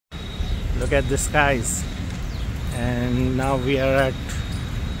Look at the skies. And now we are at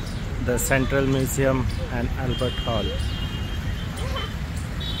the Central Museum and Albert Hall.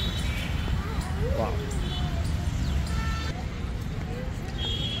 Wow.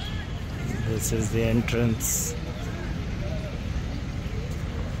 This is the entrance.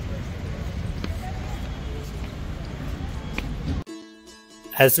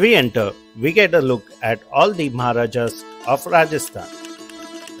 As we enter, we get a look at all the Maharajas of Rajasthan.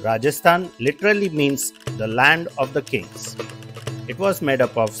 Rajasthan literally means the land of the kings. It was made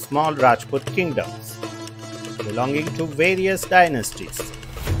up of small Rajput kingdoms belonging to various dynasties.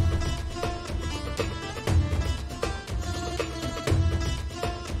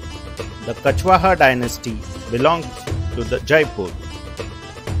 The Kachwaha dynasty belonged to the Jaipur,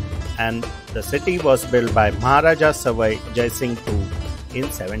 and the city was built by Maharaja Savai Jai Singh II in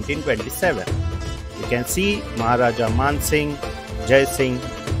 1727. You can see Maharaja Man Singh, Jai Singh.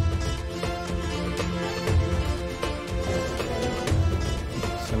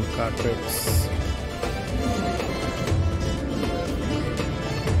 Some carpets.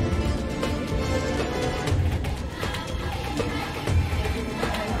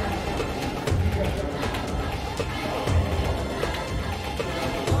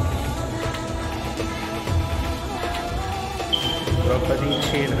 Draupadi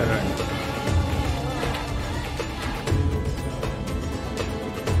Chedharan.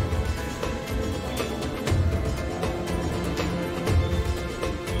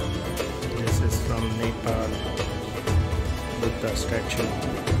 This is from Nepal, Buddha statue.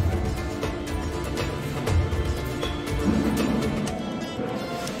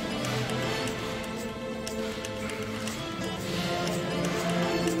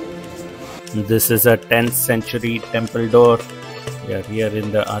 This is a 10th century temple door. We are here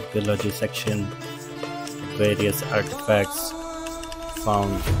in the archaeology section. Various artifacts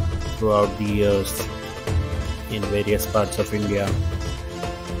found throughout the years in various parts of India.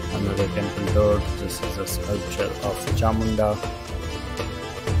 Another temple door. This is a sculpture of Chamunda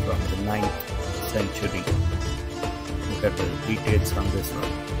from the 9th century. Look at the details on this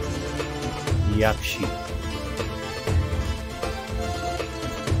one. Yakshi.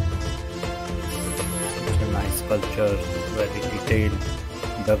 Such a nice sculpture, very detailed,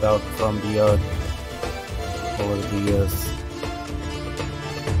 dug out from the earth over the years.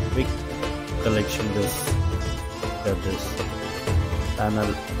 Big collection this. Look at this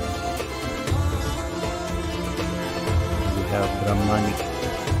panel. We have Brahmani.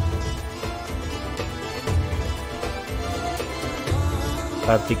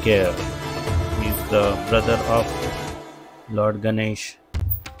 Kartikeya. He is the brother of Lord Ganesh.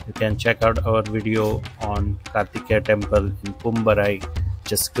 You can check out our video on Kartikeya temple in Kumbarai.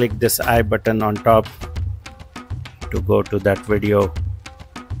 Just click this I button on top to go to that video.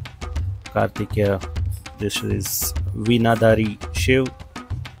 Kartikeya. This is Veenadhari Shiv,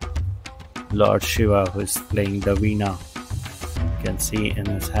 Lord Shiva, who is playing the Veena. You can see in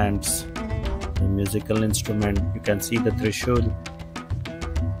his hands the musical instrument. You can see the Trishul.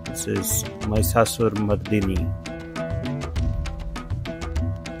 This is Mahishasur Mardini,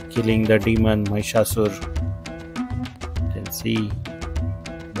 killing the demon Mahishasur. You can see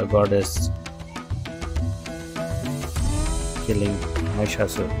the goddess killing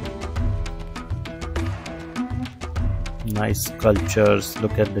Mahishasur. Nice sculptures,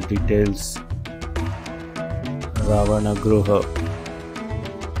 look at the details. Ravana Gruha.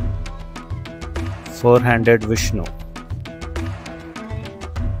 Four-handed Vishnu.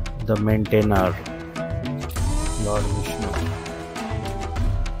 The maintainer, Lord Vishnu.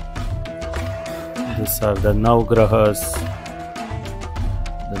 These are the Navgrahas,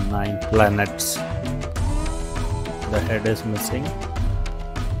 the 9 planets. The head is missing.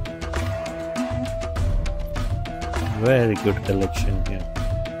 Very good collection here.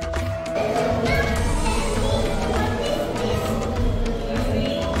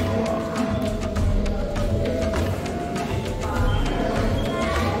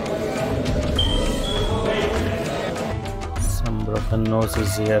 Some broken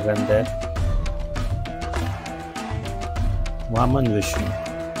noses here and there. Vaman Vishnu.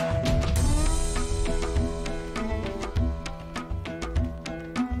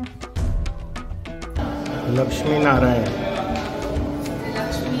 Lakshmi Narayan.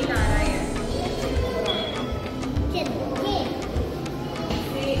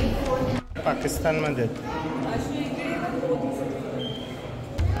 Pakistan मध्ये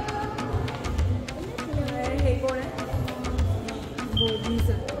हे कोण आहे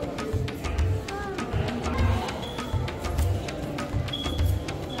बोधीचं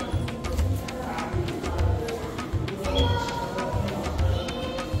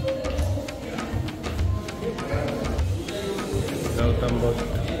Gautam Buddha.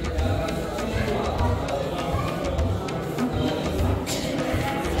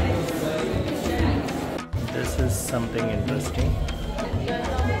 This is something interesting.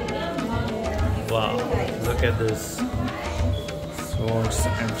 Wow, look at this. Swords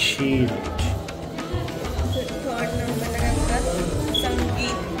and shield.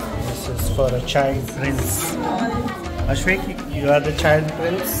 This is for a child prince. Ashwik, you are the child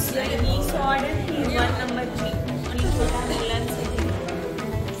prince?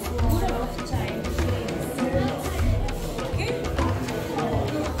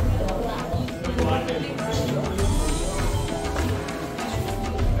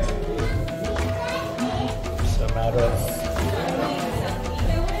 Some arrows.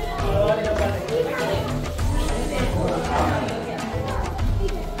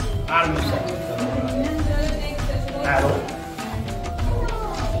 Arrow.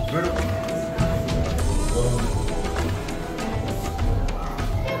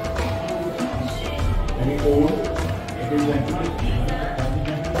 Very old. It is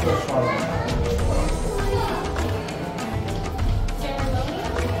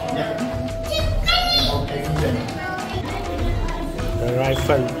the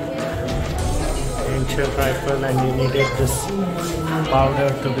rifle, ancient rifle, and you needed this powder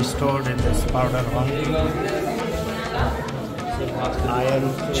to be stored in this powder hall. Iron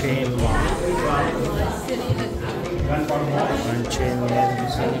chain one chain nail.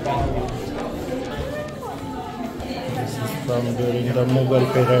 This is from during the Mughal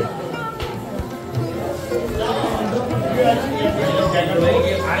period.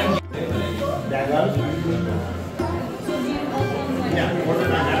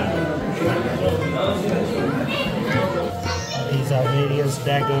 These are various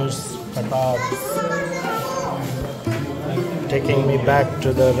daggers, katabs, taking me back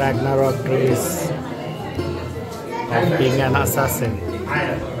to the Ragnarok days of being an assassin.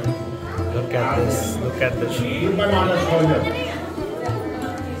 Look at this, look at the shield. Look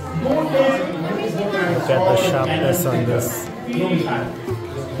at the sharpness on this.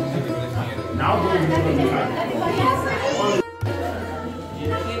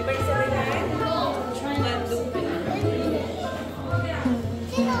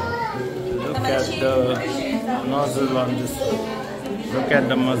 Look at the nozzle on this one. Look at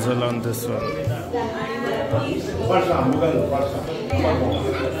the muzzle on this one.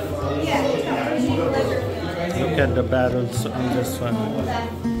 Look at the barrels on this one.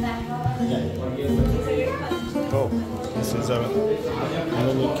 Oh, this is a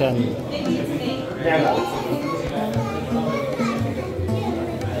mini cannon.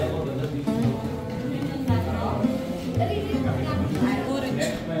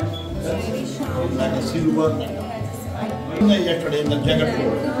 Silver. Yesterday in the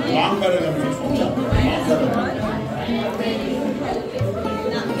Jaipur, longer than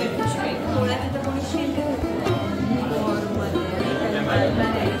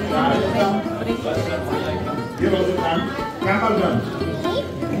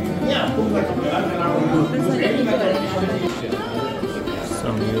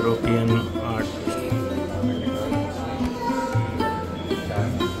some European art.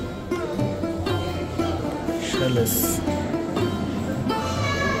 Chalice.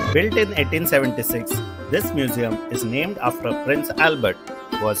 Built in 1876, this museum is named after Prince Albert,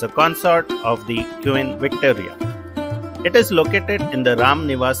 who was a consort of the Queen Victoria. It is located in the Ram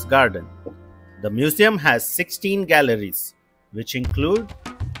Nivas Garden. The museum has 16 galleries, which include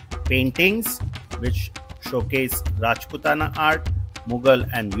paintings, which showcase Rajputana art, Mughal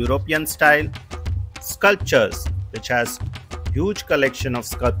and European style, sculptures, which has huge collection of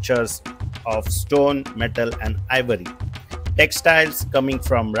sculptures of stone, metal and ivory, textiles coming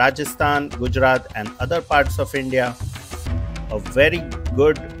from Rajasthan, Gujarat and other parts of India, a very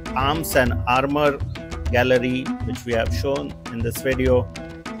good arms and armor gallery which we have shown in this video.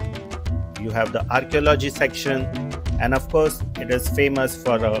 You have the archaeology section, and of course it is famous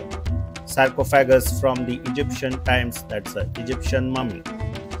for a sarcophagus from the Egyptian times, that's an Egyptian mummy.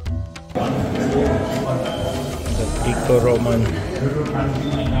 The Greco-Roman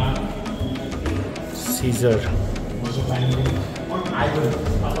Caesar.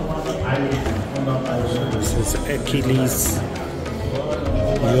 This is Achilles,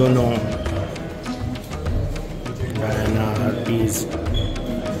 Juno, Diana,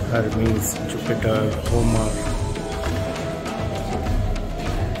 Hermes, Jupiter, Homer.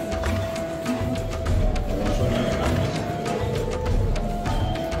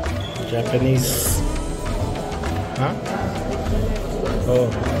 Japanese. Huh? Oh.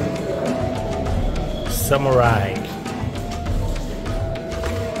 Samurai.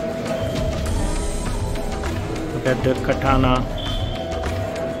 Look at the katana.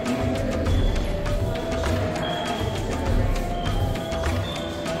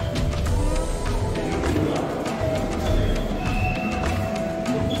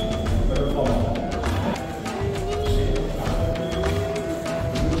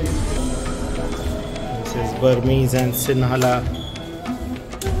 Burmese and Sinhala,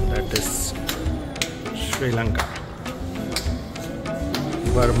 that is Sri Lanka.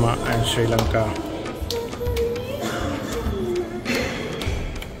 Burma and Sri Lanka.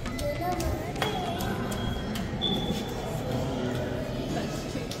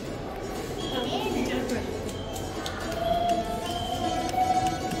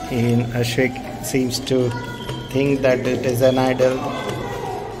 In Ashik seems to think that it is an idol,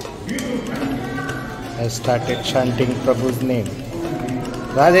 has started chanting Prabhu's name.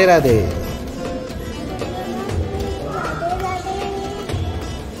 Radhe Radhe.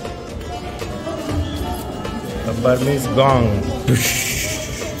 A Burmese gong.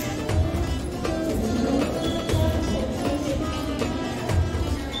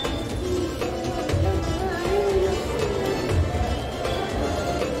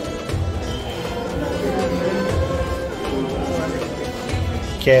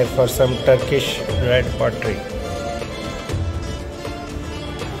 Care for some Turkish red pottery.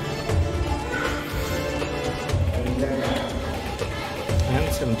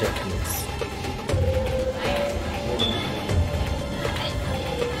 And some Japanese.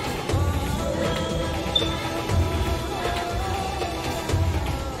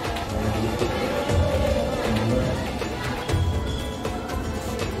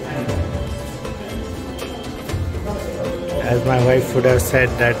 As my wife would have said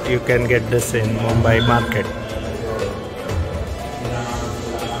that you can get this in Mumbai market.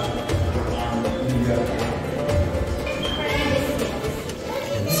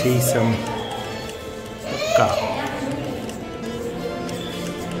 And see some car.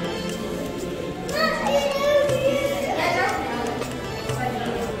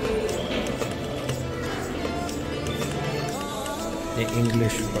 The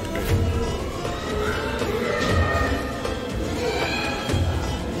English pottery.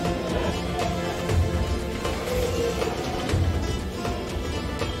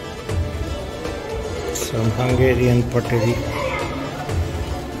 Some Hungarian pottery.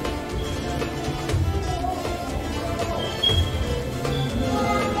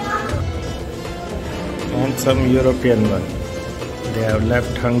 And some European one. They have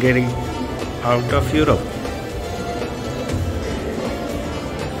left Hungary out of Europe.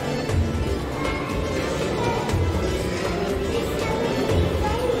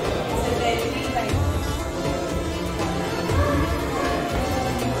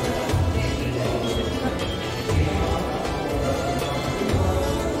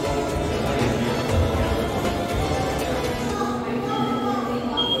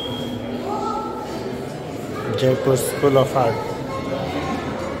 Jaipur School of Art.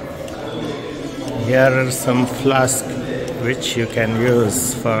 Here are some flasks which you can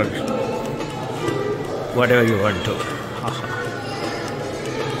use for whatever you want to.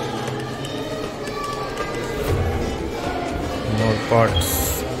 More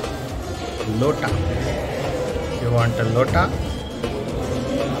pots. Lota. You want a lota?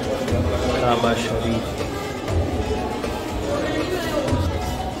 Kaaba Sharif.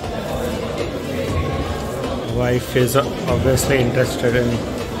 Wife is obviously interested in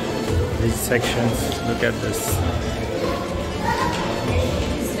these sections. Look at this.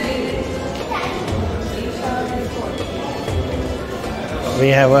 We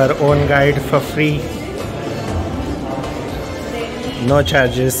have our own guide for free. No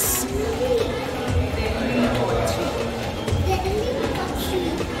charges.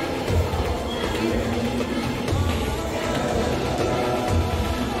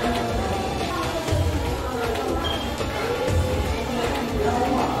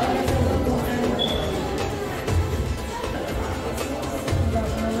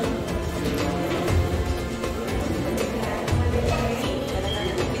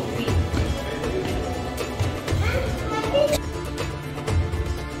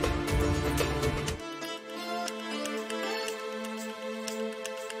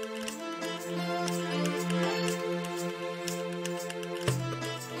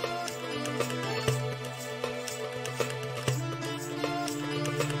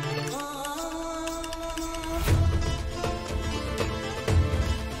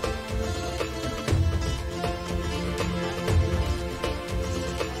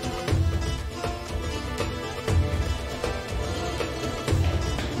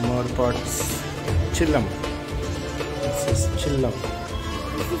 More pots. Chillam. This is chillam.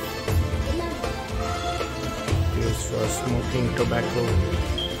 Used for smoking tobacco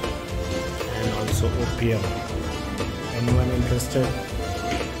and also opium. Anyone interested?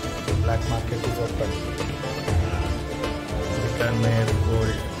 The black market is open. Bikaner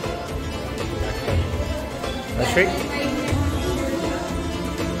gold. Ashik?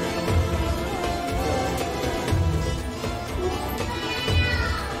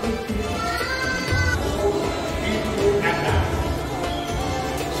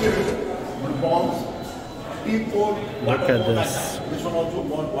 Bombs, teapot, Look water at pot like this. that. This one also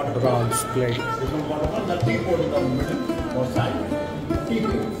water pot. Bronze plate. This one water pot, the teapot in the middle or side.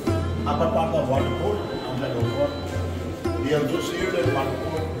 Teapot. Upper part of water pot, outside of water. We also see it in water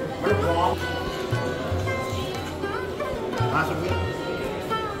pot. But bronze. हाँ समझे?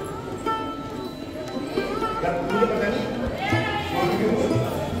 क्या मुझे पता नहीं?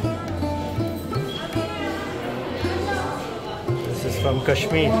 This is from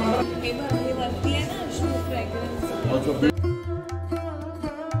Kashmir. Also,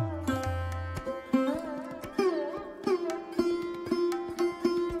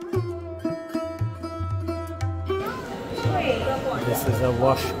 This is a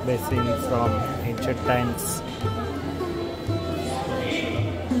wash basin from ancient times.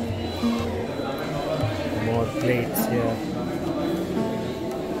 More plates here.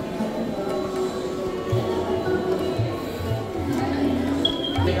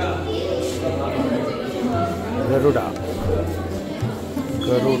 Garuda.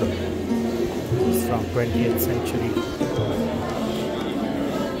 It's from 20th century.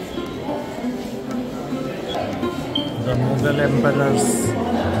 The Mughal emperors.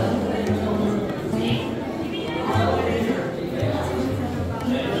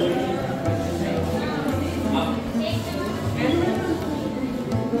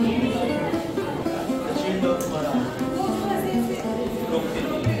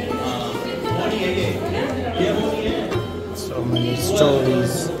 So many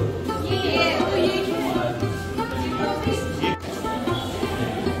stories.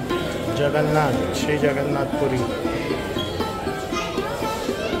 Jagannath, Sri Jagannath Puri.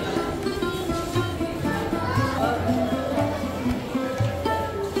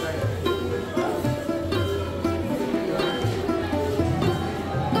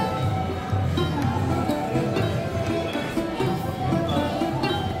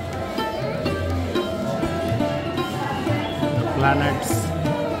 Planets.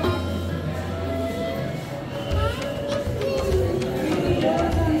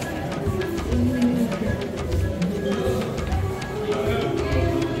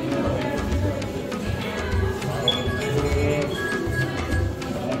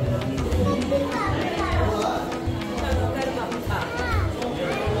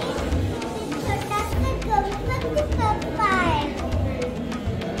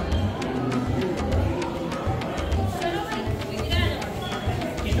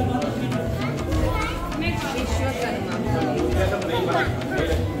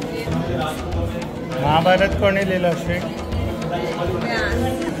 Mahabharat कोणी लिहिलं Shri?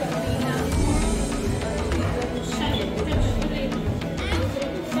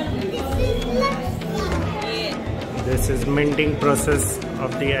 This is minting process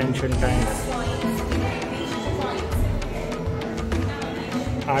of the ancient times.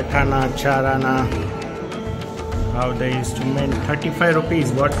 8 आना, 4 आना. How they used to mint 35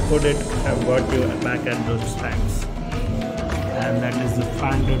 rupees. What could it have got you back at those times? And that is the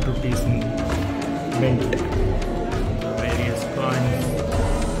 500 rupees mint. Various coins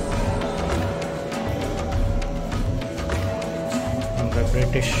from the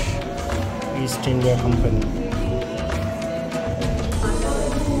British East India Company.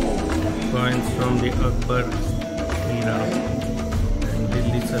 Coins from the Akbar era and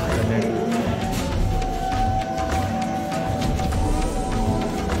Delhi Sultanate.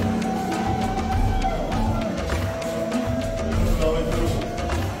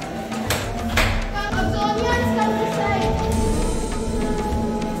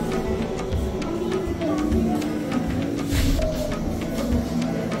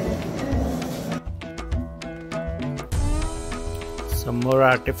 Some more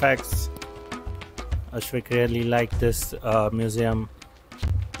artifacts. Ashwik really liked this museum.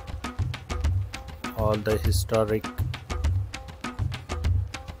 All the historic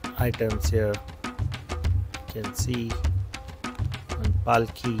items here. You can see one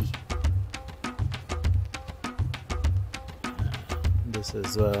palki. This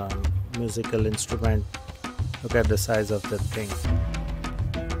is a musical instrument. Look at the size of the thing.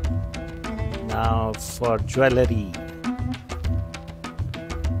 Now for jewelry.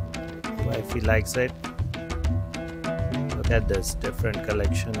 If he likes it. Look at this different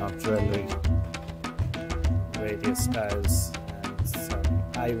collection of jewelry, various styles and some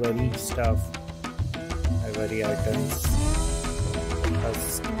ivory stuff, ivory items,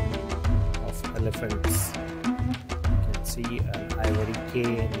 tusk of elephants. You can see an ivory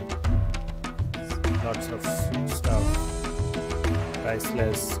cane, lots of stuff,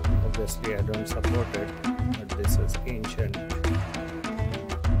 priceless. Obviously I don't support it, but this is ancient.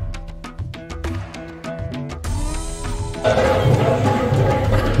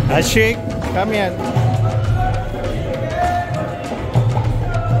 Ashik, come here.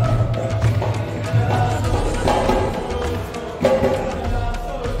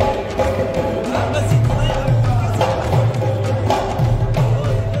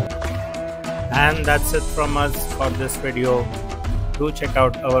 And that's it from us for this video. Do check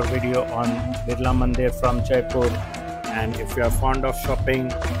out our video on Birla Mandir from Jaipur. And if you are fond of shopping,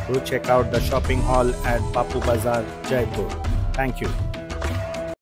 do check out the shopping hall at Bapu Bazaar, Jaipur. Thank you.